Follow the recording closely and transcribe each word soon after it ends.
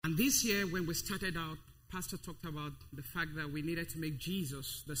this year, when we started out, Pastor talked about the fact that we needed to make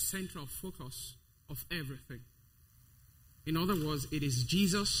Jesus the central focus of everything. In other words, it is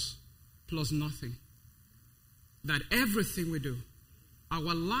Jesus plus nothing. That everything we do,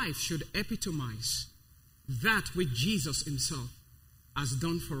 our life should epitomize that which Jesus himself has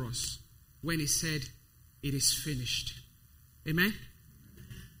done for us when he said, it is finished. Amen?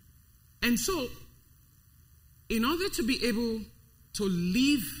 And so, in order to be able to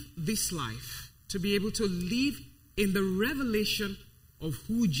live this life, to be able to live in the revelation of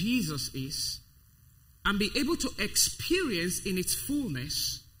who Jesus is, and be able to experience in its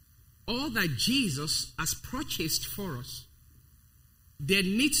fullness all that Jesus has purchased for us, there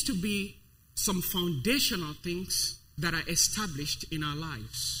needs to be some foundational things that are established in our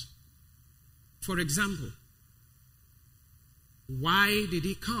lives. For example, why did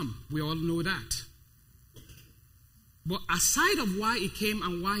he come? We all know that. But aside of why he came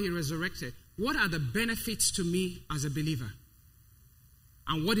and why he resurrected, what are the benefits to me as a believer?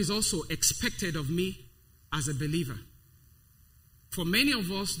 And what is also expected of me as a believer? For many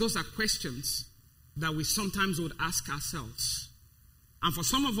of us, those are questions that we sometimes would ask ourselves. And for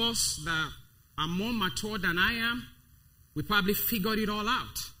some of us that are more mature than I am, we probably figured it all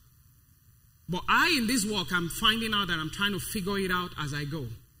out. But in this walk, I'm finding out that I'm trying to figure it out as I go.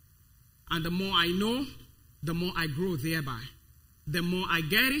 And the more I know, the more I grow thereby. The more I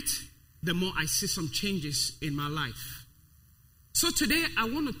get it, the more I see some changes in my life. So today, I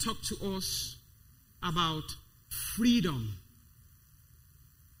want to talk to us about freedom.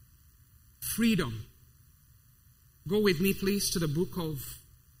 Freedom. Go with me, please, to the book of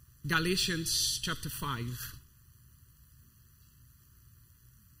Galatians chapter 5.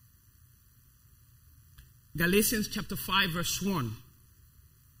 Galatians chapter 5, verse 1.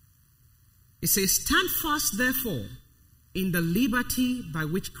 It says, "Stand fast, therefore, in the liberty by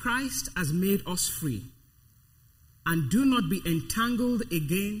which Christ has made us free, and do not be entangled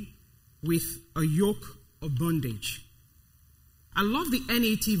again with a yoke of bondage." I love the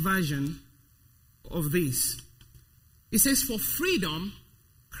NET version of this. It says, "For freedom,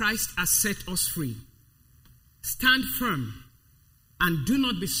 Christ has set us free. Stand firm, and do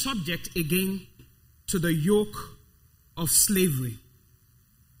not be subject again to the yoke of slavery."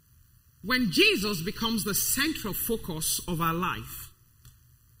 When Jesus becomes the central focus of our life,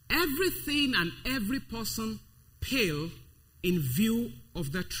 everything and every person pale in view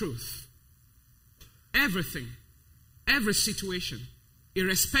of the truth. Everything, every situation,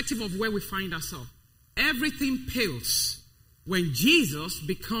 irrespective of where we find ourselves, everything pales when Jesus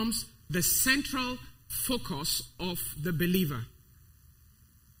becomes the central focus of the believer.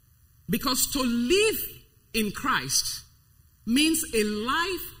 Because to live in Christ means a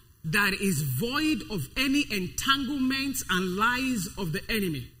life that is void of any entanglements and lies of the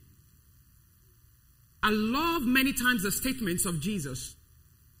enemy. I love many times the statements of Jesus.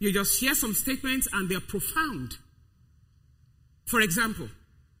 You just hear some statements and they're profound. For example,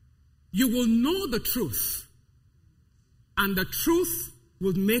 you will know the truth, and the truth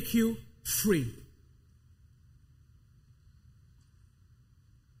will make you free.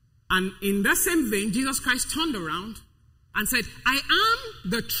 And in that same vein, Jesus Christ turned around and said, "I am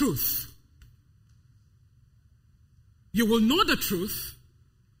the truth. You will know the truth,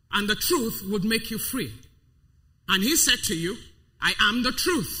 and the truth would make you free." And he said to you, "I am the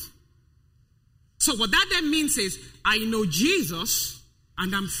truth." So what that then means is, I know Jesus,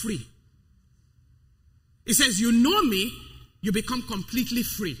 and I'm free. It says, you know me, you become completely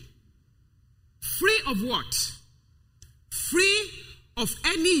free. Free of what? Free of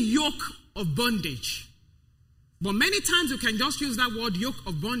any yoke of bondage. But many times you can just use that word yoke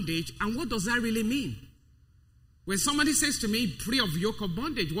of bondage, and what does that really mean? When somebody says to me, free of yoke of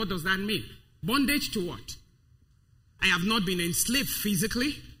bondage, what does that mean? Bondage to what? I have not been enslaved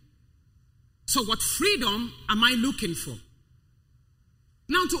physically. So what freedom am I looking for?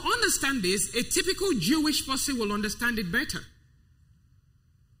 Now, to understand this, a typical Jewish person will understand it better.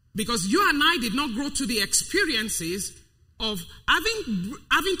 Because you and I did not grow to the experiences of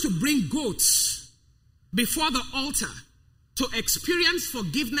having to bring goats before the altar to experience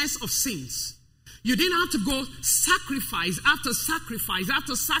forgiveness of sins. You didn't have to go sacrifice after sacrifice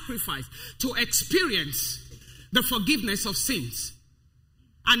after sacrifice to experience the forgiveness of sins.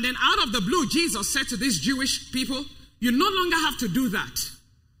 And then out of the blue, Jesus said to these Jewish people, you no longer have to do that.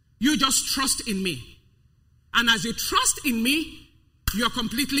 You just trust in me. And as you trust in me, you're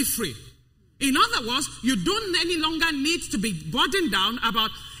completely free. In other words, you don't any longer need to be burdened down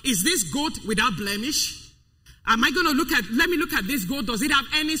about, is this goat without blemish? Am I going to let me look at this goat. Does it have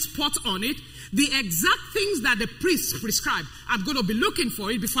any spot on it? The exact things that the priests prescribe, I'm going to be looking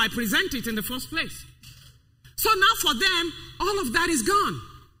for it before I present it in the first place. So now for them, all of that is gone.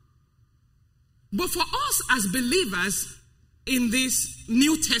 But for us as believers in this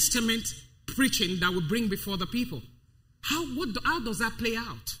New Testament preaching that we bring before the people, how does that play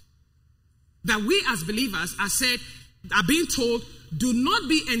out? That we as believers are being told, do not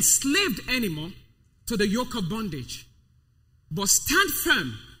be enslaved anymore to the yoke of bondage, but stand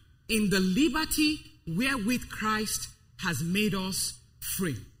firm in the liberty wherewith Christ has made us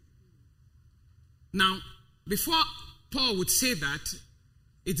free. Now, before Paul would say that,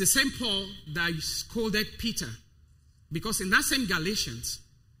 it's the same Paul that scolded Peter. Because in that same Galatians,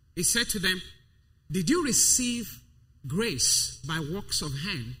 he said to them, did you receive grace by works of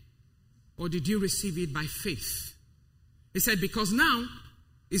hand, or did you receive it by faith? He said, because now,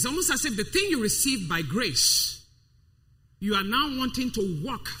 it's almost as if the thing you received by grace, you are now wanting to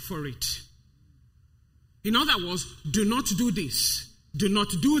work for it. In other words, do not do this. Do not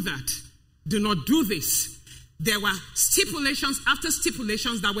do that. Do not do this. There were stipulations after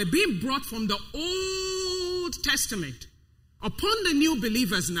stipulations that were being brought from the Old Testament upon the new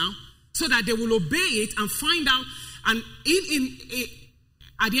believers now, so that they will obey it and find out, and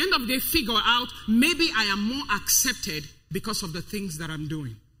at the end of the day figure out, maybe I am more accepted because of the things that I'm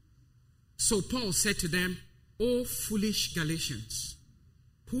doing. So Paul said to them, O foolish Galatians,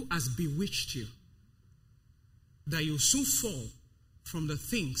 who has bewitched you, that you so fall from the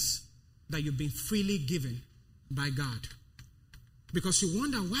things that you've been freely given by God? Because you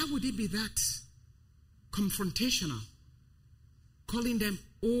wonder, why would it be that confrontational? Calling them,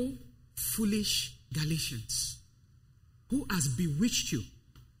 O foolish Galatians, who has bewitched you?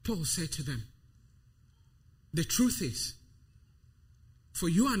 Paul said to them, the truth is, for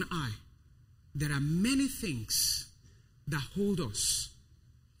you and I, there are many things that hold us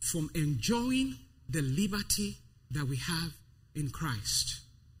from enjoying the liberty that we have in Christ.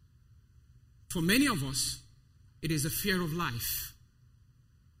 For many of us, it is the fear of life.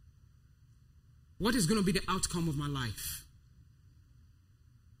 What is going to be the outcome of my life?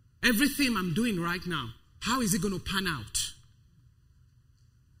 Everything I'm doing right now, how is it going to pan out?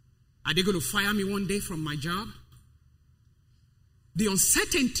 Are they going to fire me one day from my job? The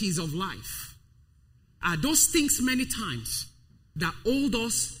uncertainties of life are those things many times that hold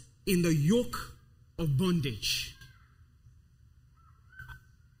us in the yoke of bondage.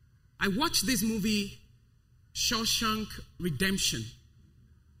 I watched this movie, Shawshank Redemption.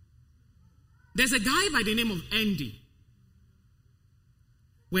 There's a guy by the name of Andy.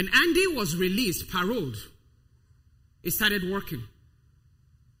 When Andy was released, paroled, he started working.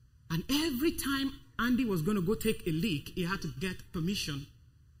 And every time Andy was going to go take a leak, he had to get permission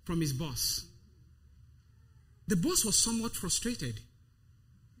from his boss. The boss was somewhat frustrated.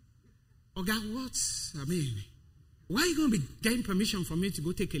 Why are you going to be getting permission from me to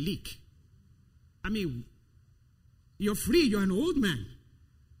go take a leak? You're free, you're an old man.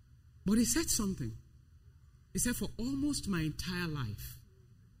 But he said something. He said, for almost my entire life,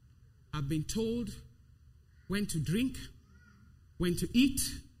 I've been told when to drink, when to eat,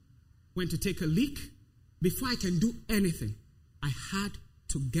 when to take a leak. Before I can do anything, I had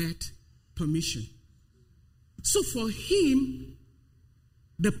to get permission. So for him,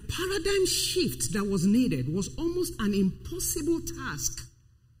 the paradigm shift that was needed was almost an impossible task.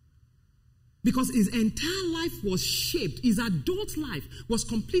 Because his entire life was shaped, his adult life was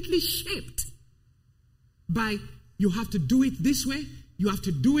completely shaped by, you have to do it this way, you have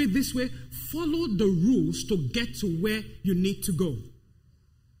to do it this way, follow the rules to get to where you need to go.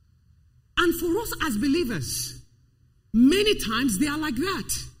 And for us as believers, many times they are like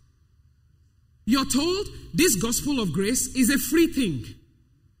that. You're told this gospel of grace is a free thing.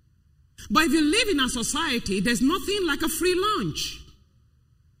 But if you live in a society, there's nothing like a free lunch.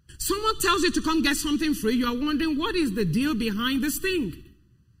 Someone tells you to come get something free, you are wondering, what is the deal behind this thing?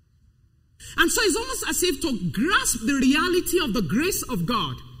 And so it's almost as if to grasp the reality of the grace of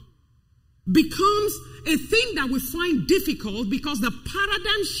God becomes a thing that we find difficult because the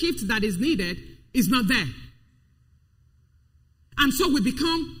paradigm shift that is needed is not there. And so we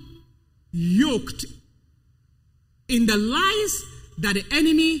become yoked in the lies that the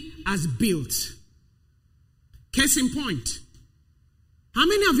enemy has built. Case in point. How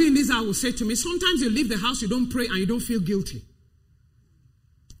many of you in this house will say to me, sometimes you leave the house, you don't pray, and you don't feel guilty?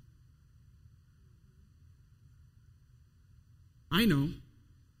 I know.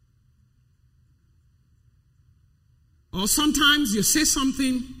 Or sometimes you say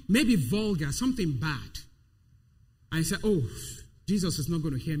something, maybe vulgar, something bad. And you say, oh, Jesus is not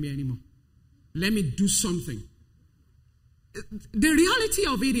going to hear me anymore. Let me do something the reality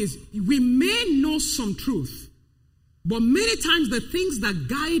of it is we may know some truth, but many times the things that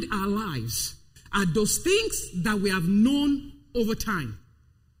guide our lives are those things that we have known over time.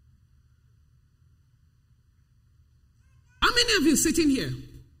 How many of you sitting here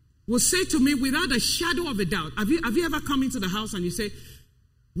will say to me without a shadow of a doubt, have you ever come into the house and you say,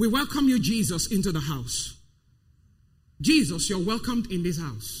 we welcome you, Jesus, into the house. Jesus, you're welcomed in this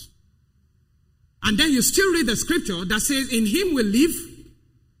house. And then you still read the scripture that says, in him we live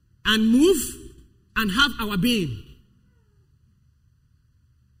and move and have our being.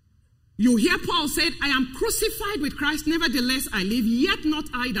 You hear Paul said, I am crucified with Christ, nevertheless I live, yet not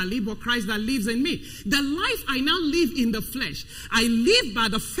I that live, but Christ that lives in me. The life I now live in the flesh, I live by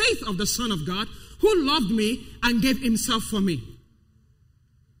the faith of the Son of God, who loved me and gave himself for me.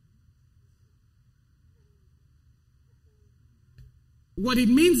 What it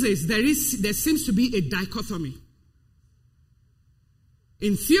means is there seems to be a dichotomy.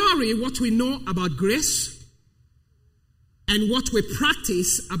 In theory, what we know about grace and what we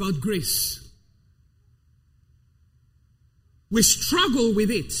practice about grace, we struggle with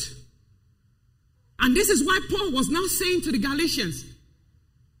it. And this is why Paul was now saying to the Galatians,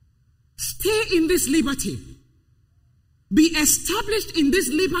 stay in this liberty. Be established in this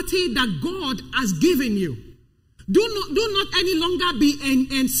liberty that God has given you. Do not any longer be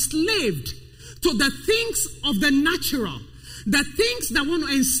enslaved to the things of the natural, the things that want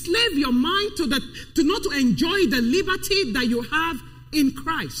to enslave your mind to not to enjoy the liberty that you have in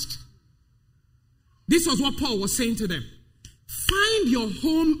Christ. This was what Paul was saying to them. Find your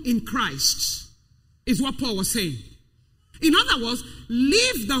home in Christ, is what Paul was saying. In other words,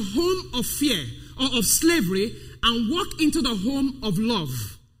 leave the home of fear or of slavery and walk into the home of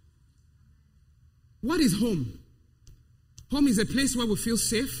love. What is home? Home is a place where we feel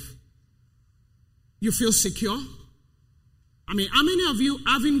safe. You feel secure. I mean, how many of you,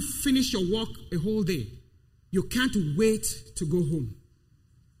 having finished your work a whole day, you can't wait to go home?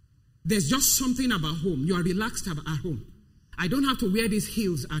 There's just something about home. You are relaxed at home. I don't have to wear these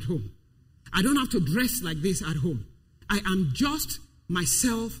heels at home. I don't have to dress like this at home. I am just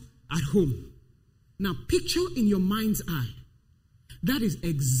myself at home. Now, picture in your mind's eye. That is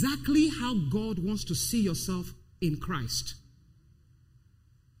exactly how God wants to see yourself in Christ.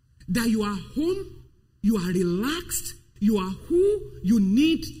 That you are home, you are relaxed, you are who you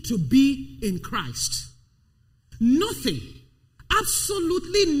need to be in Christ. Nothing,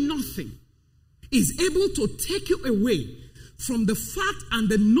 absolutely nothing, is able to take you away from the fact and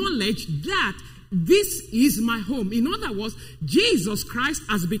the knowledge that this is my home. In other words, Jesus Christ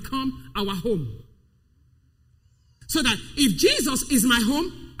has become our home. So that if Jesus is my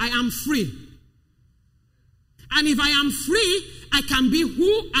home, I am free. And if I am free, I can be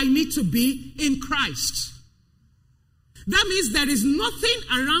who I need to be in Christ. That means there is nothing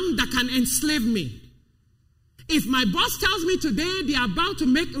around that can enslave me. If my boss tells me today they are about to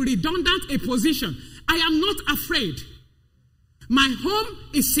make redundant a position, I am not afraid. My home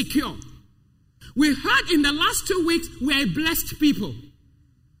is secure. We heard in the last 2 weeks we are blessed people.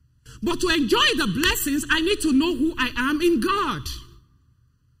 But to enjoy the blessings, I need to know who I am in God.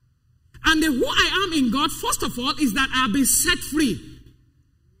 And the who I am in God, first of all, is that I have been set free.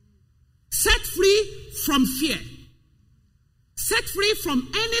 Set free from fear. Set free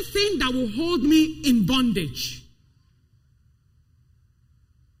from anything that will hold me in bondage.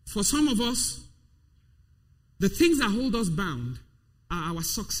 For some of us, the things that hold us bound are our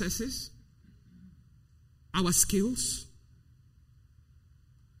successes, our skills.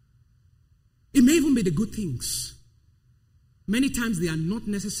 It may even be the good things. Many times they are not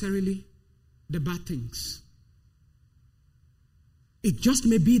necessarily the bad things. It just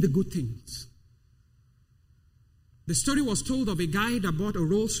may be the good things. The story was told of a guy that bought a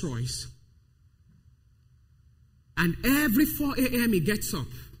Rolls Royce. And every 4 a.m. he gets up.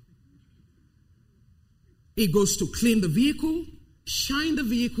 He goes to clean the vehicle, shine the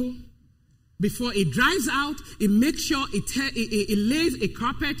vehicle. Before he drives out, he makes sure he lays a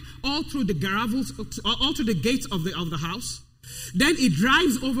carpet all through the gravels, all through the gates of the house. Then he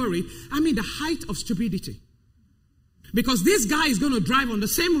drives over it. I mean, the height of stupidity. Because this guy is going to drive on the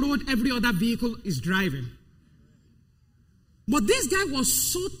same road every other vehicle is driving. But this guy was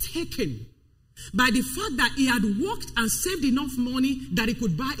so taken by the fact that he had worked and saved enough money that he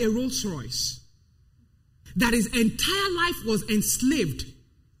could buy a Rolls Royce, that his entire life was enslaved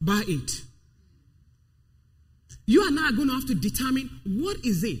by it. You and I are going to have to determine what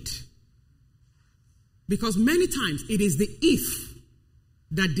is it. Because many times it is the if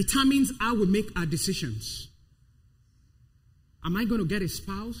that determines how we make our decisions. Am I going to get a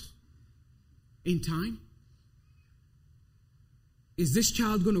spouse in time? Is this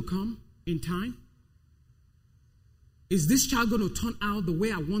child going to come in time? Is this child going to turn out the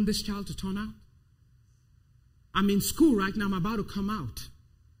way I want this child to turn out? I'm in school right now. I'm about to come out.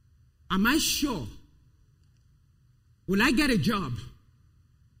 Am I sure? Will I get a job?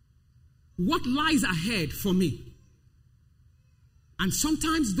 What lies ahead for me? And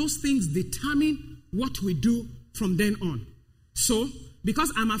sometimes those things determine what we do from then on. So,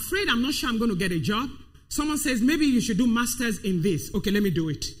 because I'm afraid I'm not sure I'm going to get a job, someone says, maybe you should do masters in this. Okay, let me do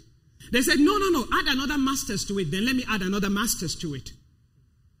it. They said, no, add another master's to it. Then let me add another master's to it.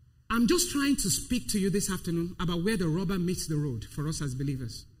 I'm just trying to speak to you this afternoon about where the rubber meets the road for us as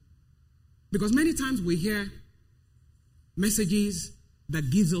believers. Because many times we hear messages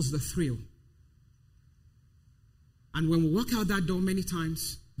that gives us the thrill. And when we walk out that door many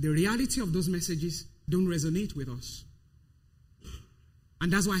times, the reality of those messages don't resonate with us.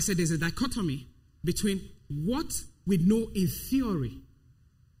 And that's why I said there's a dichotomy between what we know in theory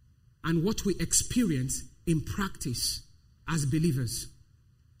and what we experience in practice as believers.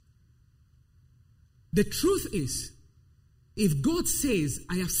 The truth is, if God says,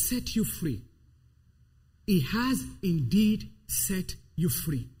 I have set you free, He has indeed set you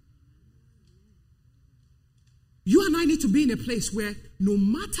free. You and I need to be in a place where no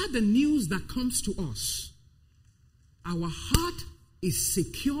matter the news that comes to us, our heart is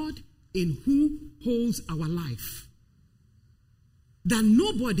secured in who holds our life. That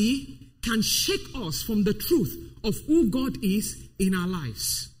nobody can shake us from the truth of who God is in our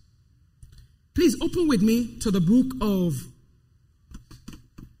lives. Please open with me to the book of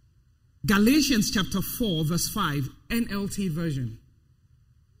Galatians chapter 4 verse 5, NLT version.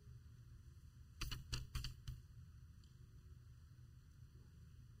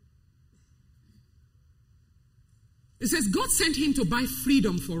 It says, God sent him to buy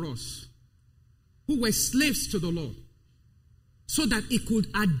freedom for us, who were slaves to the law, so that he could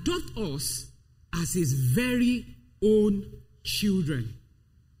adopt us as his very own children.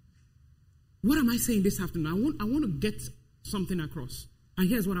 What am I saying this afternoon? I want to get something across. And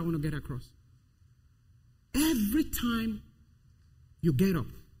here's what I want to get across. Every time you get up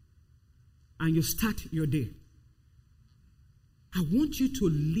and you start your day, I want you to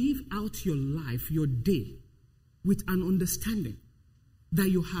live out your life, your day, with an understanding that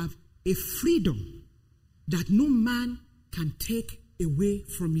you have a freedom that no man can take away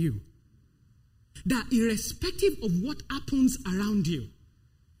from you. That irrespective of what happens around you,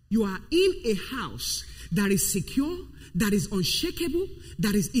 you are in a house that is secure, that is unshakable,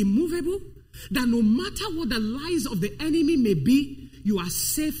 that is immovable, that no matter what the lies of the enemy may be, you are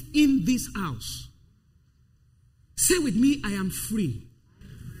safe in this house. Say with me, I am free.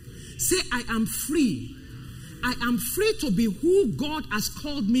 Say, I am free. I am free to be who God has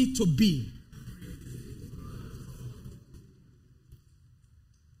called me to be.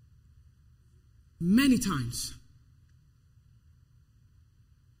 Many times,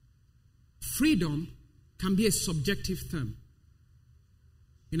 freedom can be a subjective term.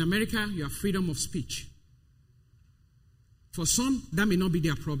 In America, you have freedom of speech. For some, that may not be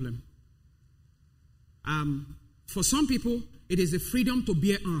their problem. For some people, it is the freedom to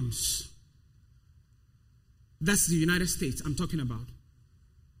bear arms. That's the United States I'm talking about.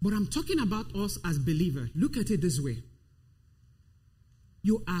 But I'm talking about us as believers. Look at it this way.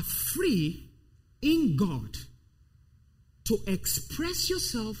 You are free in God to express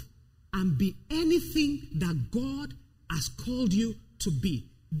yourself and be anything that God has called you to be.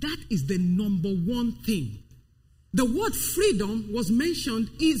 That is the number one thing. The word freedom is mentioned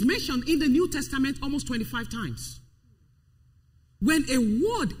in the New Testament almost 25 times. When a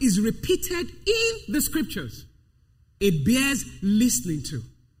word is repeated in the scriptures, it bears listening to.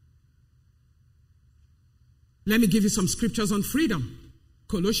 Let me give you some scriptures on freedom.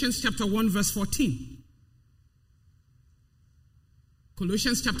 Colossians chapter 1 verse 14.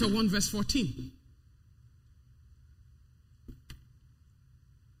 Colossians chapter 1 verse 14.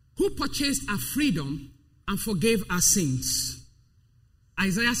 Who purchased our freedom and forgave our sins.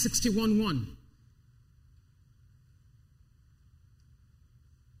 Isaiah 61:1.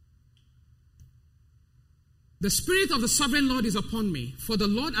 The Spirit of the Sovereign Lord is upon me, for the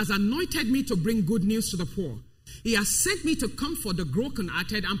Lord has anointed me to bring good news to the poor. He has sent me to comfort the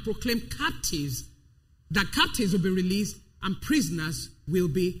brokenhearted and proclaim that captives will be released and prisoners will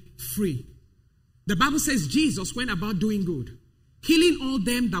be free. The Bible says Jesus went about doing good, healing all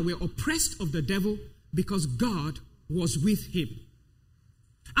them that were oppressed of the devil because God was with him.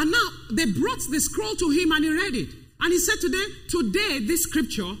 And now they brought the scroll to him and he read it. And he said to them, today this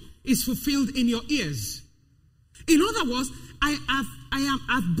scripture is fulfilled in your ears. In other words, I'm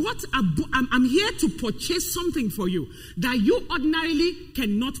here to purchase something for you that you ordinarily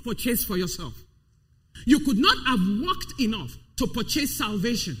cannot purchase for yourself. You could not have worked enough to purchase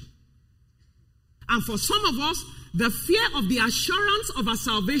salvation. And for some of us, the fear of the assurance of our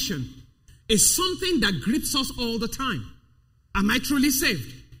salvation is something that grips us all the time. Am I truly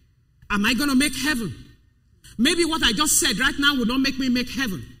saved? Am I going to make heaven? Maybe what I just said right now would not make me make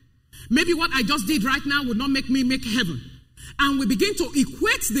heaven. Maybe what I just did right now would not make me make heaven. And we begin to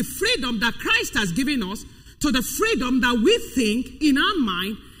equate the freedom that Christ has given us to the freedom that we think in our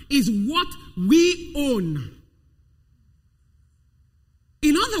mind is what we own.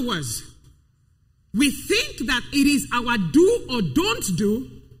 In other words, we think that it is our do or don't do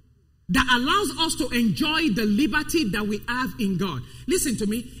that allows us to enjoy the liberty that we have in God. Listen to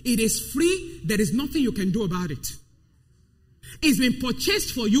me. It is free. There is nothing you can do about it. It's been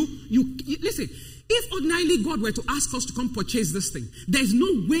purchased for you. Listen, if ordinarily God were to ask us to come purchase this thing, there's no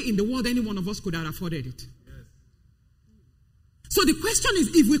way in the world any one of us could have afforded it. So the question is,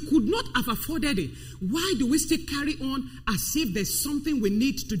 if we could not have afforded it, why do we still carry on as if there's something we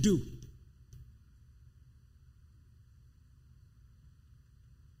need to do?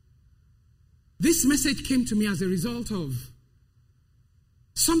 This message came to me as a result of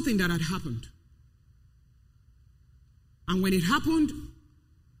something that had happened. And when it happened,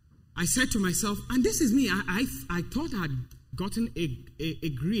 I said to myself, and this is me, I thought I had gotten a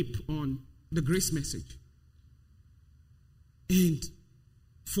grip on the grace message. And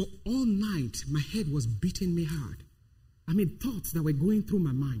for all night, my head was beating me hard. Thoughts that were going through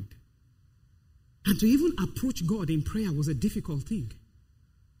my mind. And to even approach God in prayer was a difficult thing.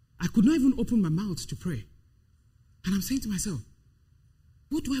 I could not even open my mouth to pray. And I'm saying to myself,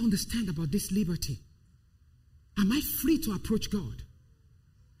 what do I understand about this liberty? Am I free to approach God?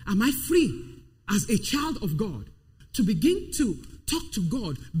 Am I free as a child of God to begin to talk to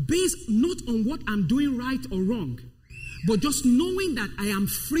God based not on what I'm doing right or wrong, but just knowing that I am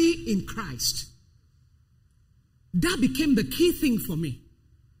free in Christ? That became the key thing for me.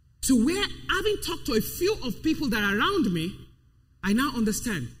 To where, having talked to a few of people that are around me, I now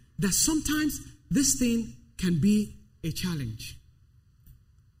understand that sometimes this thing can be a challenge.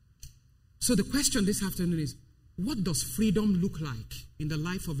 So the question this afternoon is, what does freedom look like in the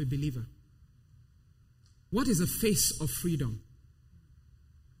life of a believer? What is the face of freedom?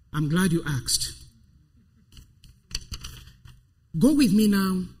 I'm glad you asked. Go with me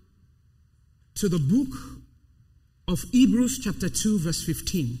now to the book of Hebrews chapter 2 verse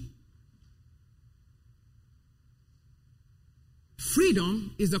 15.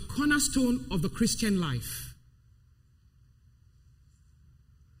 Freedom is the cornerstone of the Christian life.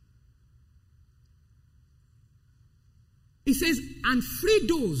 It says, and free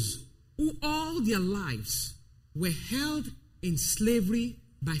those who all their lives were held in slavery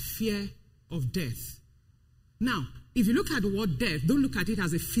by fear of death. Now, if you look at the word death, don't look at it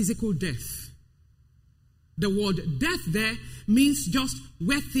as a physical death. The word death there means just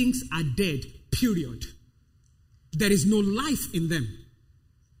where things are dead, period. There is no life in them.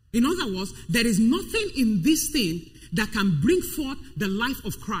 In other words, there is nothing in this thing that can bring forth the life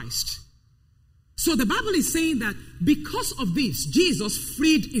of Christ. So the Bible is saying that because of this, Jesus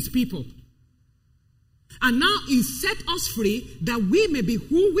freed his people. And now he set us free that we may be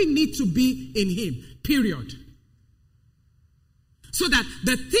who we need to be in him, period. So that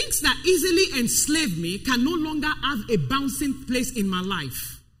the things that easily enslave me can no longer have a bouncing place in my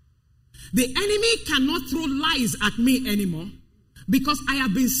life. The enemy cannot throw lies at me anymore because I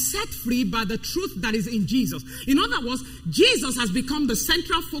have been set free by the truth that is in Jesus. In other words, Jesus has become the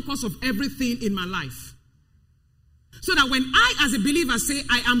central focus of everything in my life. So that when I, as a believer, say,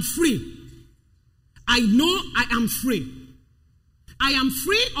 I am free, I know I am free. I am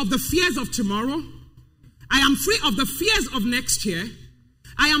free of the fears of tomorrow. I am free of the fears of next year.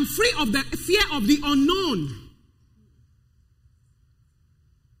 I am free of the fear of the unknown.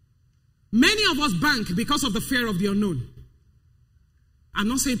 Many of us bank because of the fear of the unknown. I'm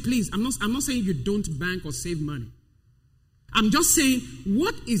not saying, please, I'm not saying you don't bank or save money. I'm just saying,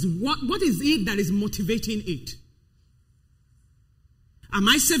 what is it that is motivating it? Am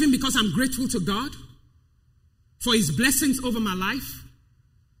I saving because I'm grateful to God for his blessings over my life?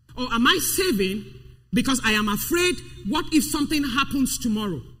 Or am I saving because I am afraid, what if something happens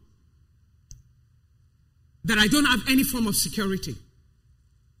tomorrow? That I don't have any form of security.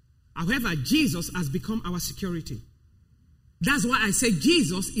 However, Jesus has become our security. That's why I say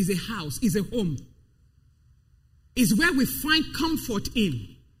Jesus is a house, is a home. Is where we find comfort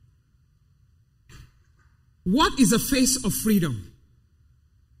in. What is the face of freedom?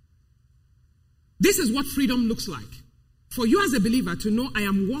 This is what freedom looks like. For you as a believer to know I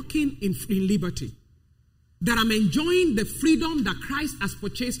am walking in liberty. That I'm enjoying the freedom that Christ has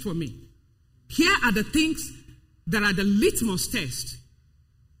purchased for me. Here are the things that are the litmus test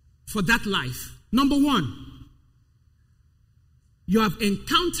for that life. Number one, you have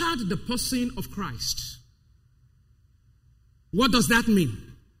encountered the person of Christ. What does that mean?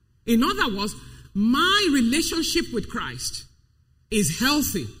 In other words, my relationship with Christ is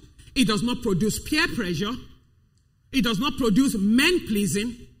healthy. It does not produce peer pressure. It does not produce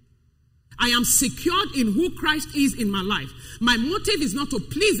men-pleasing. I am secured in who Christ is in my life. My motive is not to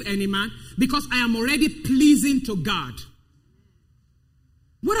please any man because I am already pleasing to God.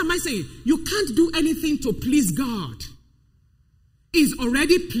 What am I saying? You can't do anything to please God. He's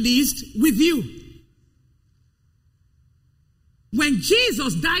already pleased with you. When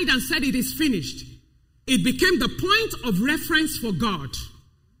Jesus died and said it is finished, it became the point of reference for God.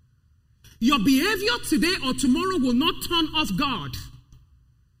 Your behavior today or tomorrow will not turn off God.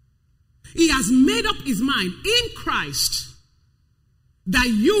 He has made up his mind in Christ that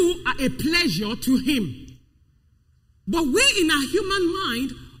you are a pleasure to him. But we in our human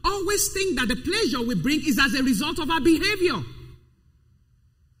mind always think that the pleasure we bring is as a result of our behavior.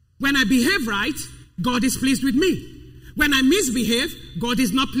 When I behave right, God is pleased with me. When I misbehave, God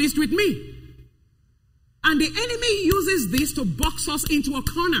is not pleased with me. And the enemy uses this to box us into a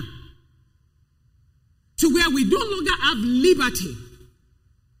corner, to where we no longer have liberty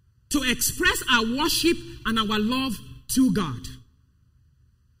to express our worship and our love to God.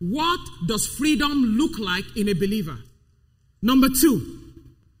 What does freedom look like in a believer? Number two,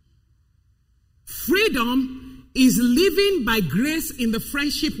 freedom is living by grace in the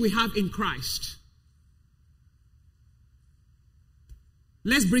friendship we have in Christ.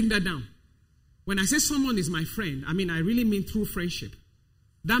 Let's bring that down. When I say someone is my friend, I really mean true friendship.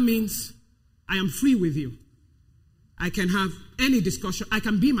 That means I am free with you. I can have any discussion. I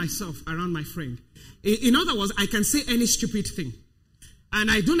can be myself around my friend. In other words, I can say any stupid thing.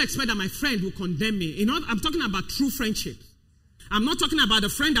 And I don't expect that my friend will condemn me. I'm talking about true friendship. I'm not talking about a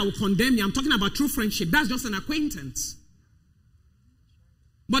friend that will condemn me. I'm talking about true friendship. That's just an acquaintance.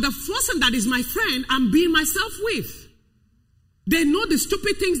 But the person that is my friend, I'm being myself with. They know the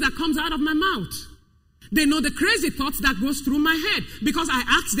stupid things that comes out of my mouth. They know the crazy thoughts that goes through my head because I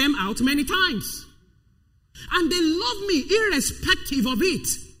ask them out many times. And they love me irrespective of it.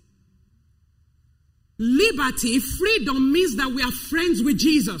 Liberty, freedom means that we are friends with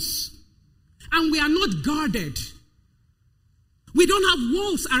Jesus. And we are not guarded. We don't have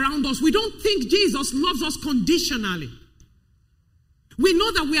walls around us. We don't think Jesus loves us conditionally. We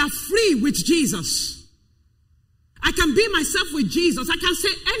know that we are free with Jesus. I can be myself with Jesus. I can say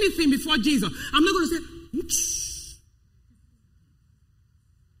anything before Jesus. I'm not going to say, oops.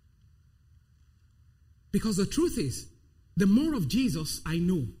 Because the truth is, the more of Jesus I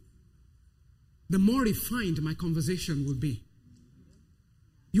know, the more refined my conversation will be.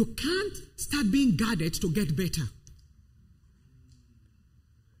 You can't start being guarded to get better.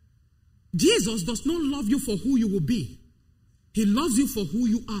 Jesus does not love you for who you will be. He loves you for who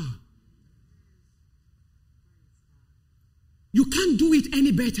you are. You can't do it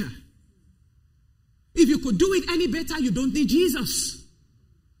any better. If you could do it any better, you don't need Jesus.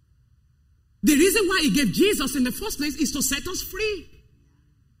 The reason why he gave Jesus in the first place is to set us free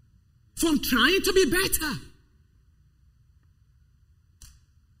from trying to be better.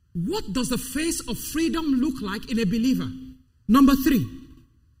 What does the face of freedom look like in a believer? Number 3,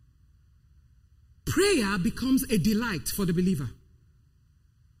 prayer becomes a delight for the believer.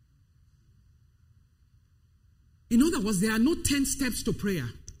 In other words, there are no 10 steps to prayer.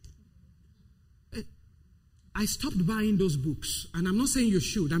 I stopped buying those books, and I'm not saying you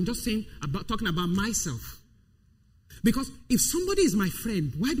should. I'm just talking about myself. Because if somebody is my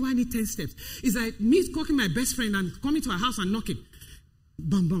friend, why do I need 10 steps? It's like me calling my best friend and coming to her house and knocking.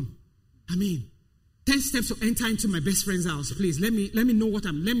 Bum, bum. 10 steps to enter into my best friend's house. Please, let me know what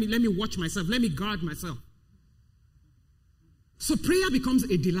let me watch myself. Let me guard myself. So prayer becomes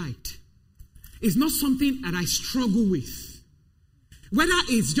a delight. It's not something that I struggle with. Whether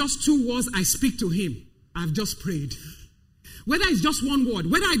it's just 2 words I speak to him, I've just prayed. Whether it's just 1 word,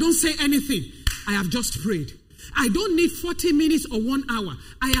 whether I don't say anything, I have just prayed. I don't need 40 minutes or 1 hour.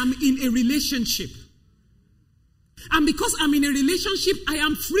 I am in a relationship. And because I'm in a relationship, I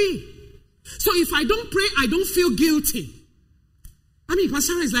am free. So if I don't pray, I don't feel guilty.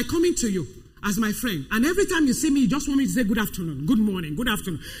 Pastor is like coming to you as my friend. And every time you see me, you just want me to say good afternoon, good morning, good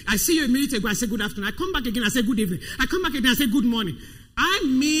afternoon. I see you a minute ago, I say good afternoon. I come back again, I say good evening. I come back again, I say good morning.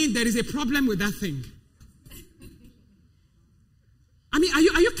 There is a problem with that thing. Are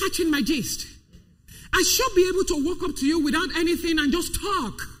you catching my gist? I should be able to walk up to you without anything and just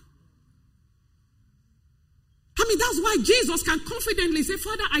talk. I mean, that's why Jesus can confidently say,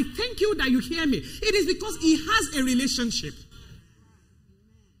 Father, I thank you that you hear me. It is because he has a relationship.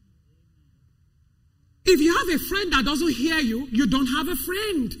 If you have a friend that doesn't hear you, you don't have a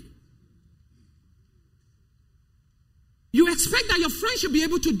friend. You expect that your friend should be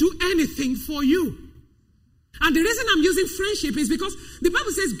able to do anything for you. And the reason I'm using friendship is because the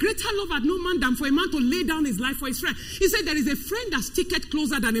Bible says, greater love hath no man than for a man to lay down his life for his friend. He said there is a friend that sticketh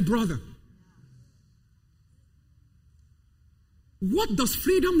closer than a brother. What does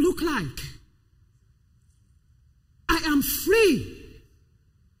freedom look like? I am free.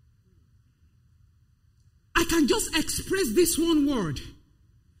 I can just express this one word.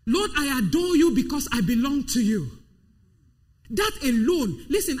 Lord, I adore you because I belong to you. That alone,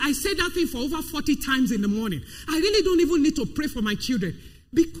 listen, I said that thing for over 40 times in the morning. I really don't even need to pray for my children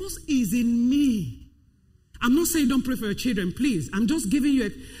because it's in me. I'm not saying don't pray for your children, please. I'm just giving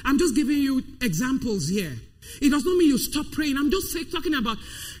you examples here. It does not mean you stop praying. I'm just talking about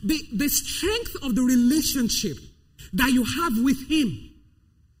the strength of the relationship that you have with him.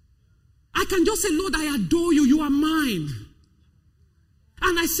 I can just say, Lord, I adore you. You are mine.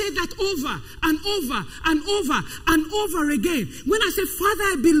 And I say that over and over and over and over again. When I say, Father,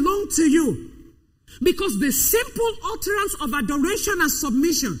 I belong to you. Because the simple utterance of adoration and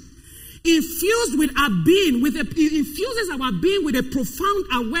submission infused with our being, infuses our being with a profound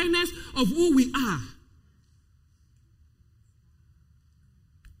awareness of who we are.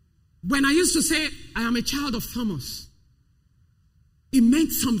 When I used to say, I am a child of Thomas, it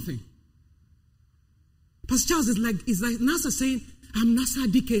meant something. Pastor Charles is like NASA saying, I'm Nasa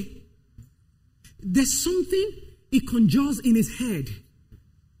Dike. There's something he conjures in his head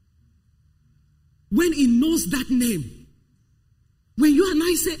when he knows that name. When you and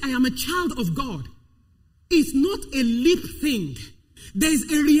I say, I am a child of God, it's not a lip thing. There's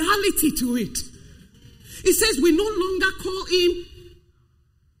a reality to it. It says we no longer call him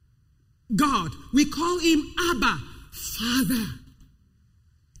God. We call him Abba, Father.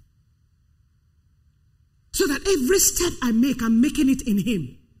 So that every step I make, I'm making it in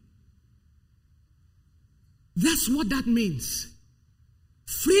him. That's what that means.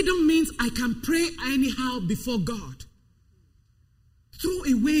 Freedom means I can pray anyhow before God.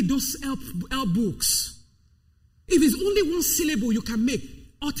 Throw away those help books. If it's only one syllable you can make,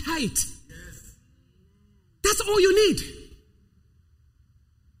 utter it. Yes. That's all you need.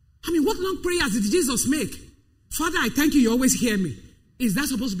 I mean, what long prayers did Jesus make? Father, I thank you always hear me. Is that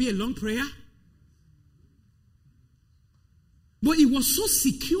supposed to be a long prayer? But he was so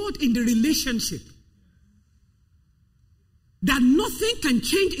secured in the relationship that nothing can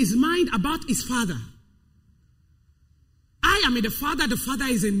change his mind about his Father. I am in the Father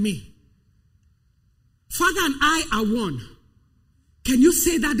is in me. Father and I are one. Can you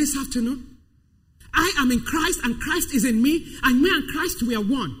say that this afternoon? I am in Christ and Christ is in me, and me and Christ we are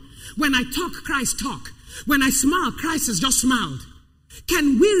one. When I talk, Christ talk. When I smile, Christ has just smiled.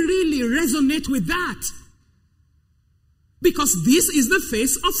 Can we really resonate with that? Because this is the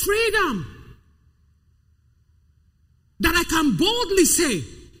face of freedom. That I can boldly say,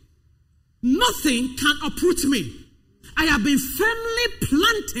 nothing can uproot me. I have been firmly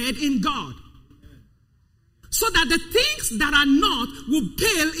planted in God. So that the things that are not will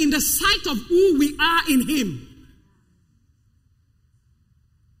pale in the sight of who we are in him.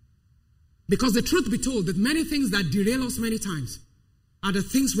 Because the truth be told, that many things that derail us many times are the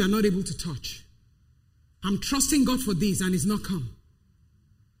things we are not able to touch. I'm trusting God for this and it's not come.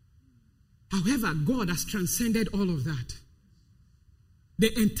 However, God has transcended all of that.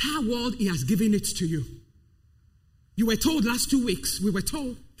 The entire world, he has given it to you. You were told last 2 weeks, we were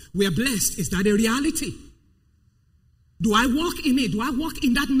told we are blessed. Is that a reality? Do I walk in it? Do I walk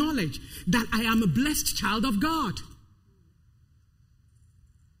in that knowledge that I am a blessed child of God?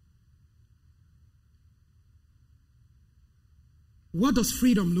 What does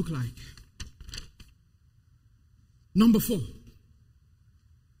freedom look like? Number 4.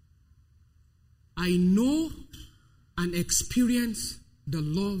 I know and experience the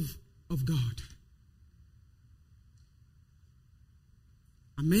love of God.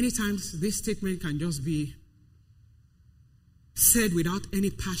 And many times this statement can just be said without any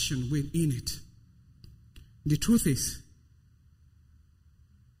passion within it. The truth is,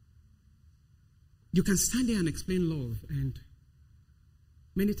 you can stand there and explain love, and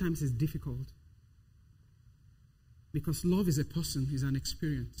many times it's difficult. Because love is a person, is an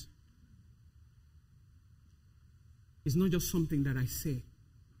experience. It's not just something that I say.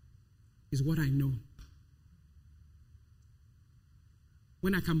 It's what I know.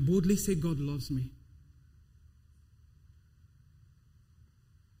 When I can boldly say God loves me,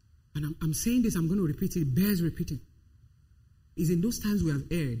 And I'm saying this, I'm going to repeat it, it bears repeating. Is in those times we have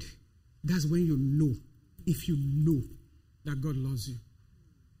erred, that's when you know, if you know that God loves you.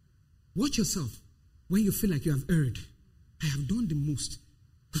 Watch yourself when you feel like you have erred. I have done the most.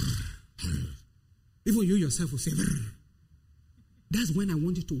 Even you yourself will say, that's when I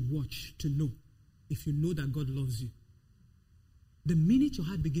want you to watch, to know, if you know that God loves you. The minute your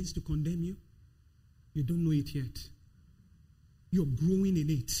heart begins to condemn you, you don't know it yet. You're growing in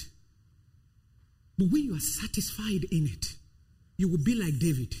it. But when you are satisfied in it, you will be like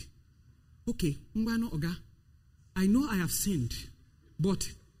David. Okay, Oga, I know I have sinned, but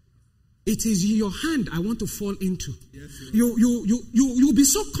it is your hand I want to fall into. Yes, you'll be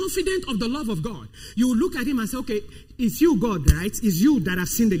so confident of the love of God. You will look at him and say, okay, it's you, God, right? It's you that have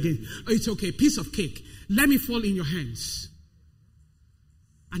sinned again. It's okay, piece of cake. Let me fall in your hands.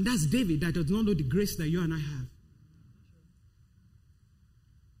 And that's David that does not know the grace that you and I have.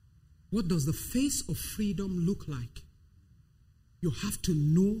 What does the face of freedom look like? You have to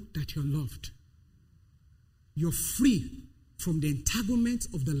know that you're loved. You're free from the entanglement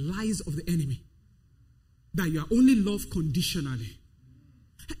of the lies of the enemy. That you are only loved conditionally.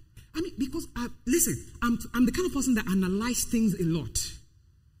 I mean, because, listen, I'm the kind of person that analyzes things a lot.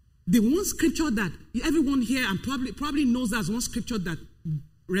 The one scripture that everyone here and probably knows that's one scripture that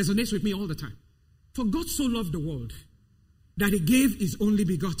resonates with me all the time. For God so loved the world that he gave his only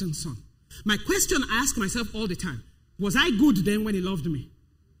begotten son. My question I ask myself all the time, was I good then when he loved me?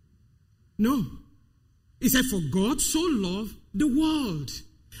 No. He said, for God so loved the world.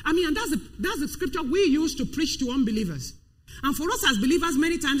 I mean, and that's the scripture we use to preach to unbelievers. And for us as believers,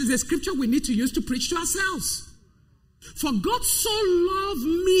 many times it's a scripture we need to use to preach to ourselves. For God so loved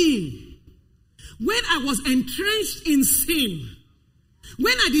me when I was entrenched in sin,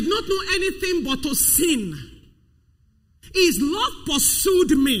 when I did not know anything but to sin. His love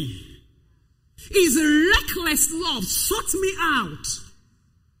pursued me. His reckless love sought me out.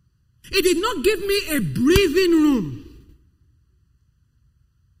 He did not give me a breathing room.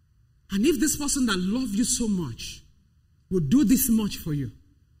 And if this person that loved you so much would do this much for you,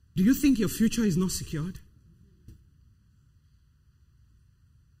 do you think your future is not secured?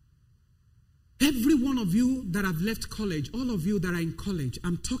 Every one of you that have left college, all of you that are in college,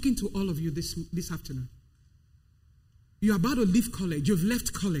 I'm talking to all of you this afternoon. You're about to leave college, you've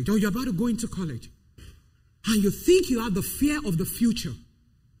left college, or you're about to go into college, and you think you have the fear of the future.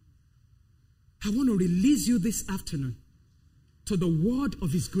 I want to release you this afternoon to the word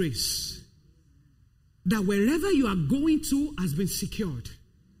of his grace. That wherever you are going to has been secured.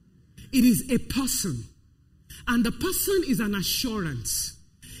 It is a person. And the person is an assurance.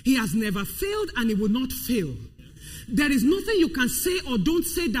 He has never failed and he will not fail. There is nothing you can say or don't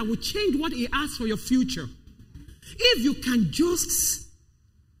say that will change what he asks for your future. If you can just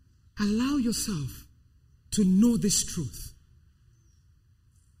allow yourself to know this truth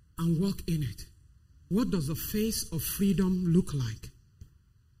and walk in it. What does the face of freedom look like?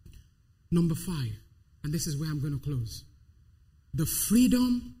 Number 5, and this is where I'm going to close. The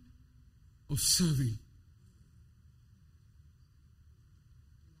freedom of serving.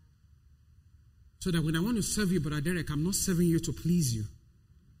 So that when I want to serve you, Brother Derek, I'm not serving you to please you.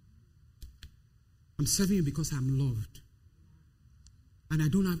 I'm serving you because I'm loved. And I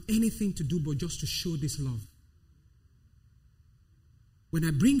don't have anything to do but just to show this love. When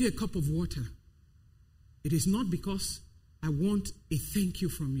I bring you a cup of water, it is not because I want a thank you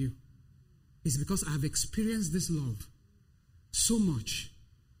from you. It's because I have experienced this love so much.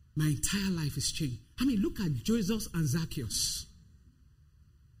 My entire life is changed. I mean, look at Jesus and Zacchaeus.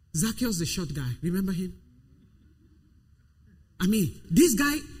 Zacchaeus, the short guy. Remember him? I mean, this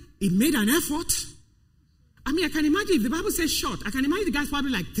guy, he made an effort. I mean, I can imagine if the Bible says short, I can imagine the guy's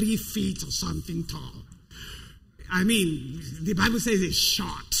probably like 3 feet or something tall. I mean, the Bible says it's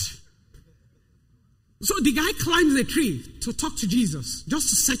short. So the guy climbs a tree to talk to Jesus, just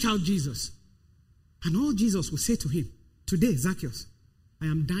to search out Jesus. And all Jesus will say to him, today, Zacchaeus, I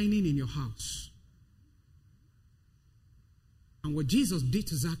am dining in your house. And what Jesus did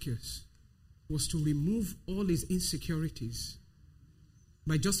to Zacchaeus was to remove all his insecurities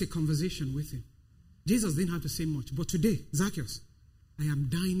by just a conversation with him. Jesus didn't have to say much. But today, Zacchaeus, I am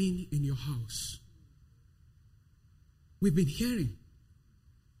dining in your house. We've been hearing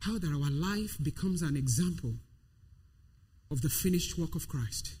how that our life becomes an example of the finished work of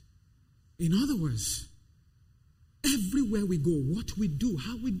Christ. In other words, everywhere we go, what we do,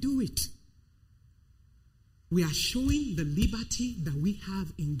 how we do it, we are showing the liberty that we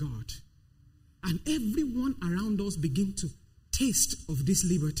have in God. And everyone around us begin to taste of this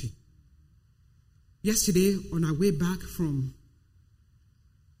liberty. Yesterday, on our way back from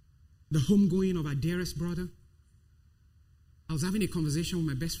the homegoing of our dearest brother. I was having a conversation with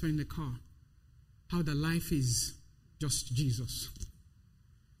my best friend in the car, how the life is just Jesus.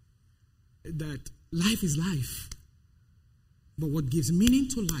 That life is life, but what gives meaning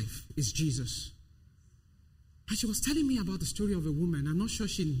to life is Jesus. And she was telling me about the story of a woman. I'm not sure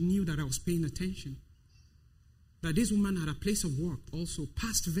she knew that I was paying attention. That this woman had a place of work also,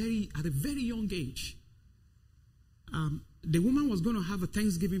 passed at a very young age. The woman was going to have a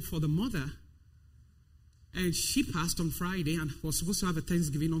Thanksgiving for the mother, and she passed on Friday and was supposed to have a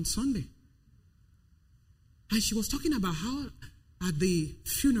Thanksgiving on Sunday. And she was talking about how at the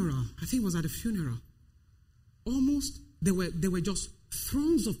funeral, I think it was at the funeral, almost there were just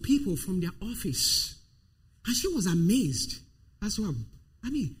throngs of people from their office. And she was amazed. That's why,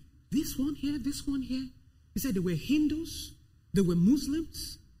 this one here. He said there were Hindus, there were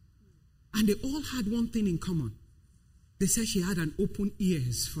Muslims, and they all had one thing in common. They said she had an open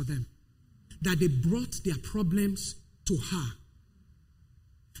ears for them, that they brought their problems to her.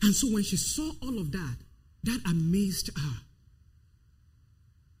 And so when she saw all of that, that amazed her.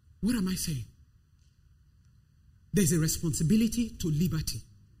 What am I saying? There's a responsibility to liberty.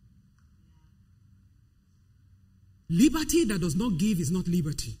 Liberty that does not give is not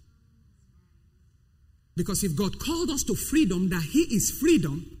liberty. Because if God called us to freedom, that He is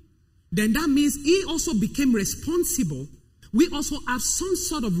freedom, then that means He also became responsible. We also have some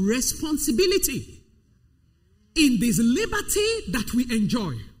sort of responsibility in this liberty that we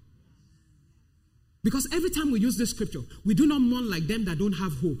enjoy. Because every time we use this scripture, we do not mourn like them that don't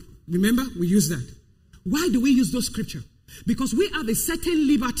have hope. Remember, we use that. Why do we use those scriptures? Because we have a certain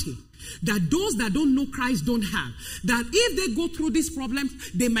liberty that those that don't know Christ don't have. That if they go through these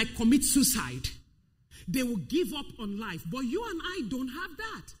problems, they might commit suicide. They will give up on life. But you and I don't have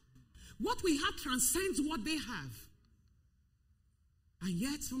that. What we have transcends what they have. And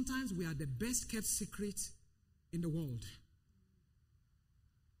yet, sometimes we are the best kept secret in the world.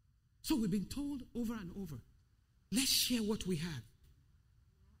 So we've been told over and over, let's share what we have.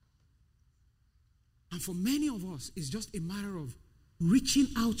 And for many of us, it's just a matter of reaching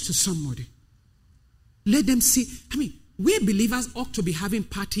out to somebody. Let them see. We believers ought to be having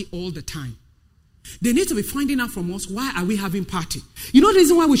party all the time. They need to be finding out from us, why are we having party? You know the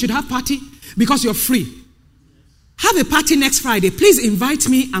reason why we should have party? Because you're free. Have a party next Friday. Please invite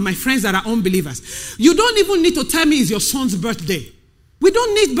me and my friends that are unbelievers. You don't even need to tell me it's your son's birthday. We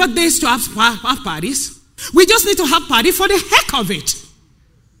don't need birthdays to have parties. We just need to have party for the heck of it.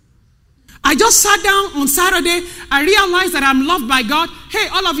 I just sat down on Saturday. I realized that I'm loved by God. Hey,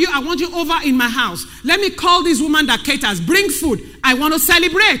 all of you, I want you over in my house. Let me call this woman that caters. Bring food. I want to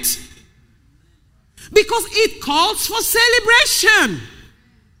celebrate. Because it calls for celebration.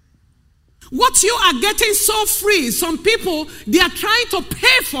 What you are getting so free, some people, they are trying to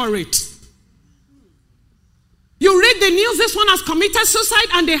pay for it. You read the news, this one has committed suicide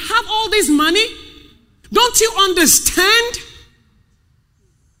and they have all this money. Don't you understand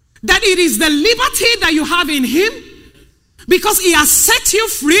that it is the liberty that you have in Him? Because He has set you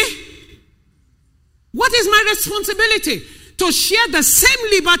free. What is my responsibility? To share the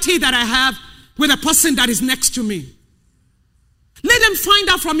same liberty that I have with a person that is next to me. Let them find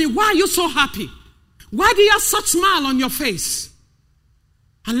out from me, why are you so happy? Why do you have such smile on your face?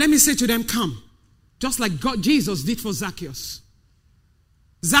 And let me say to them, come. Just like Jesus did for Zacchaeus.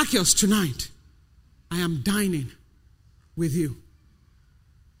 Zacchaeus, tonight, I am dining with you.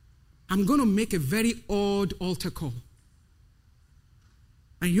 I'm going to make a very odd altar call.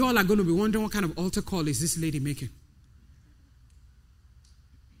 And you all are going to be wondering, what kind of altar call is this lady making?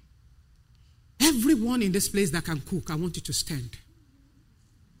 Everyone in this place that can cook, I want you to stand.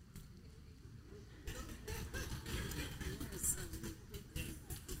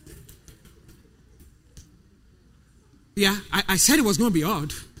 Yeah, I said it was going to be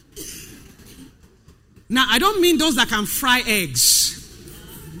odd. Now, I don't mean those that can fry eggs.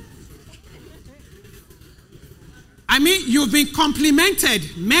 I mean, you've been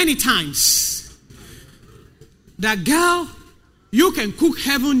complimented many times. That girl, you can cook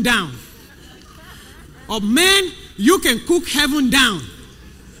heaven down. Or man, you can cook heaven down.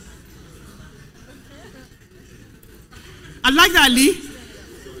 I like that, Lee.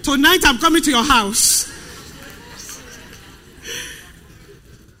 Tonight I'm coming to your house.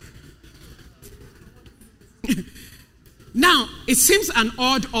 Now, it seems an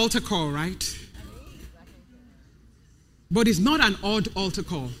odd altar call, right? But it's not an odd altar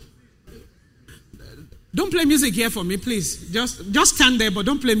call. Don't play music here for me, please. Just stand there, but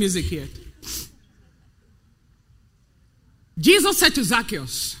don't play music here. Jesus said to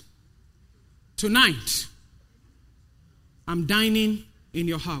Zacchaeus, tonight, I'm dining in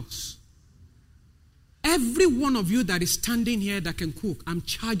your house. Every one of you that is standing here that can cook, I'm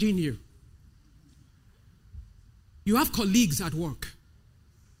charging you. You have colleagues at work.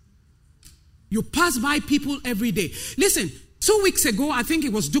 You pass by people every day. Listen, 2 weeks ago, I think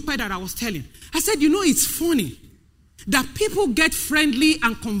it was Dupe that I was telling. I said, it's funny that people get friendly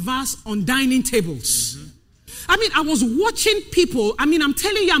and converse on dining tables. I was watching people. I'm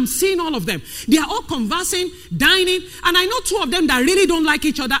telling you, I'm seeing all of them. They are all conversing, dining, and I know 2 of them that really don't like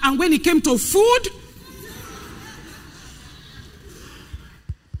each other. And when it came to food,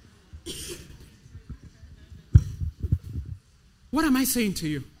 what am I saying to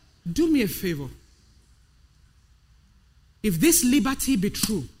you? Do me a favor. If this liberty be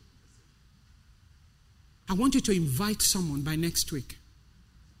true, I want you to invite someone by next week.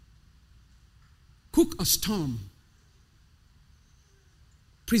 Cook a storm.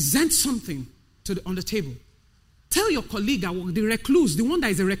 Present something on the table. Tell your colleague at work, the recluse, the one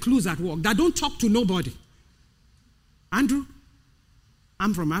that is a recluse at work, that don't talk to nobody. Andrew,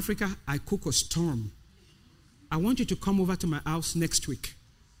 I'm from Africa. I cook a storm. I want you to come over to my house next week.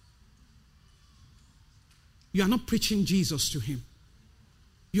 You are not preaching Jesus to him.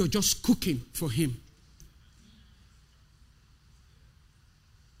 You're just cooking for him.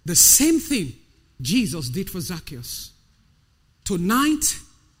 The same thing Jesus did for Zacchaeus. Tonight,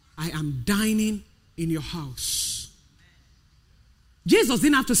 I am dining in your house. Jesus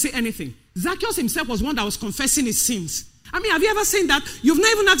didn't have to say anything. Zacchaeus himself was one that was confessing his sins. Have you ever seen that? You've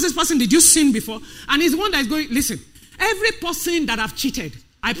not even asked this person, did you sin before? And he's the one that is going, listen, every person that I've cheated,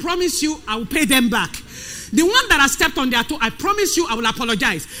 I promise you, I will pay them back. The one that has stepped on their toe, I promise you, I will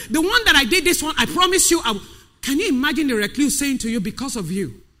apologize. The one that I did this one, I promise you, I will. Can you imagine the recluse saying to you, because of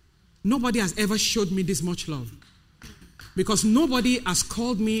you, nobody has ever showed me this much love? Because nobody has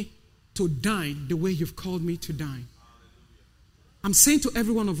called me to dine the way you've called me to dine. I'm saying to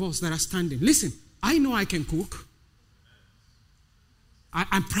every one of us that are standing, listen, I know I can cook.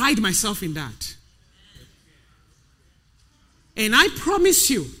 I pride myself in that. And I promise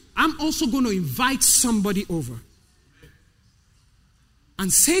you, I'm also going to invite somebody over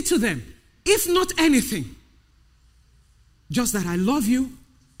and say to them, if not anything, just that I love you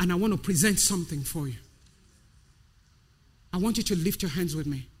and I want to present something for you. I want you to lift your hands with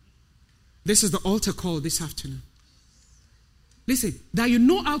me. This is the altar call this afternoon. Listen, that you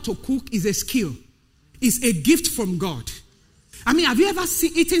know how to cook is a skill. It's a gift from God. Have you ever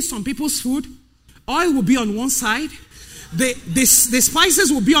eaten some people's food? Oil will be on one side. The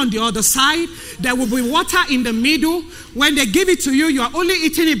spices will be on the other side. There will be water in the middle. When they give it to you, you are only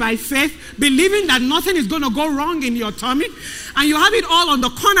eating it by faith, believing that nothing is going to go wrong in your tummy. And you have it all on the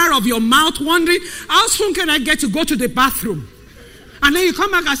corner of your mouth, wondering, how soon can I get to go to the bathroom? And then you come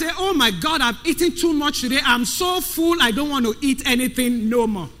back and say, oh my God, I've eaten too much today. I'm so full, I don't want to eat anything no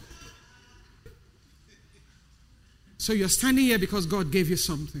more. So you're standing here because God gave you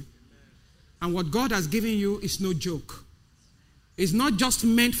something. And what God has given you is no joke. It's not just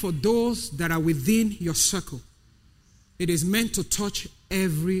meant for those that are within your circle. It is meant to touch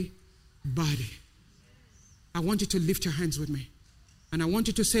everybody. I want you to lift your hands with me. And I want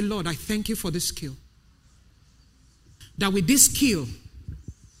you to say, Lord, I thank you for this skill. That with this skill,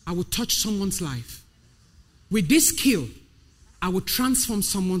 I will touch someone's life. With this skill, I will transform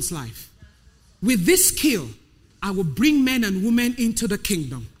someone's life. With this skill, I will bring men and women into the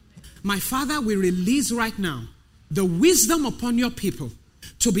kingdom. My Father will release right now the wisdom upon your people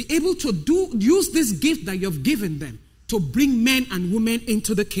to be able to use this gift that you've given them to bring men and women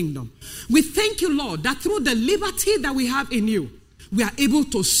into the kingdom. We thank you, Lord, that through the liberty that we have in you, we are able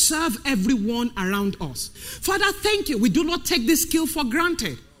to serve everyone around us. Father, thank you. We do not take this skill for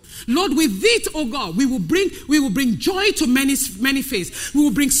granted. Lord, with it, oh God, we will bring joy to many faces. We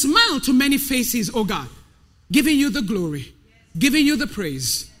will bring smile to many faces, oh God. Giving you the glory, giving you the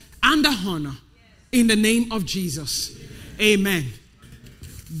praise and the honor in the name of Jesus. Amen.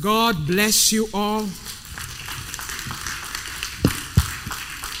 God bless you all.